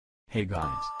Hey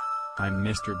guys. I'm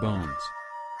Mr. Bones.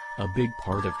 A big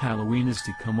part of Halloween is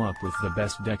to come up with the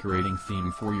best decorating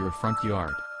theme for your front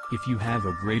yard. If you have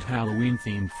a great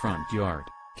Halloween-themed front yard,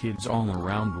 kids all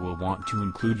around will want to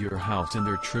include your house in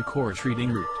their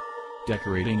trick-or-treating route.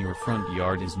 Decorating your front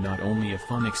yard is not only a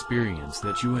fun experience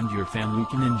that you and your family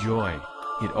can enjoy,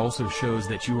 it also shows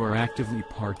that you are actively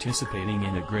participating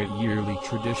in a great yearly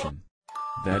tradition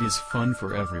that is fun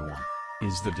for everyone.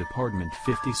 Is the Department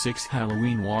 56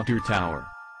 Halloween Water Tower.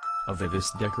 This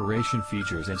decoration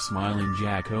features a smiling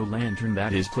jack-o'-lantern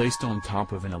that is placed on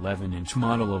top of an 11-inch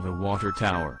model of a water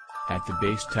tower. At the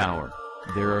base tower,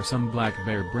 there are some black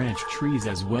bear branch trees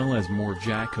as well as more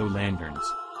jack-o'-lanterns.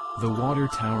 The water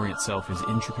tower itself is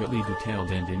intricately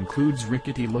detailed and includes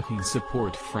rickety-looking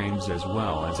support frames as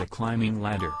well as a climbing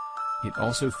ladder. It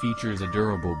also features a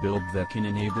durable build that can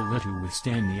enable it to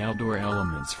withstand the outdoor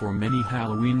elements for many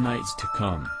Halloween nights to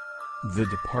come. The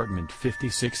Department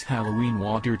 56 Halloween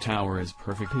Water Tower is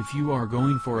perfect if you are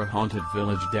going for a haunted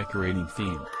village decorating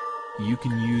theme. You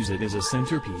can use it as a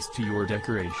centerpiece to your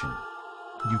decoration.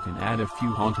 You can add a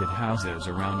few haunted houses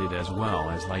around it as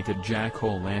well as lighted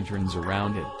jack-o'-lanterns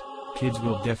around it. Kids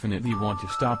will definitely want to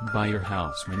stop by your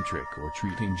house when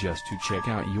trick-or-treating just to check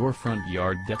out your front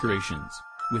yard decorations.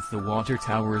 With the water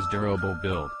tower's durable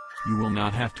build, you will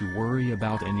not have to worry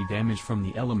about any damage from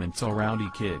the elements or rowdy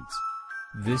kids.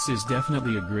 This is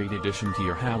definitely a great addition to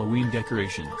your Halloween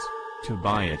decorations. To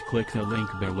buy it, click the link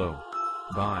below.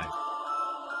 Bye.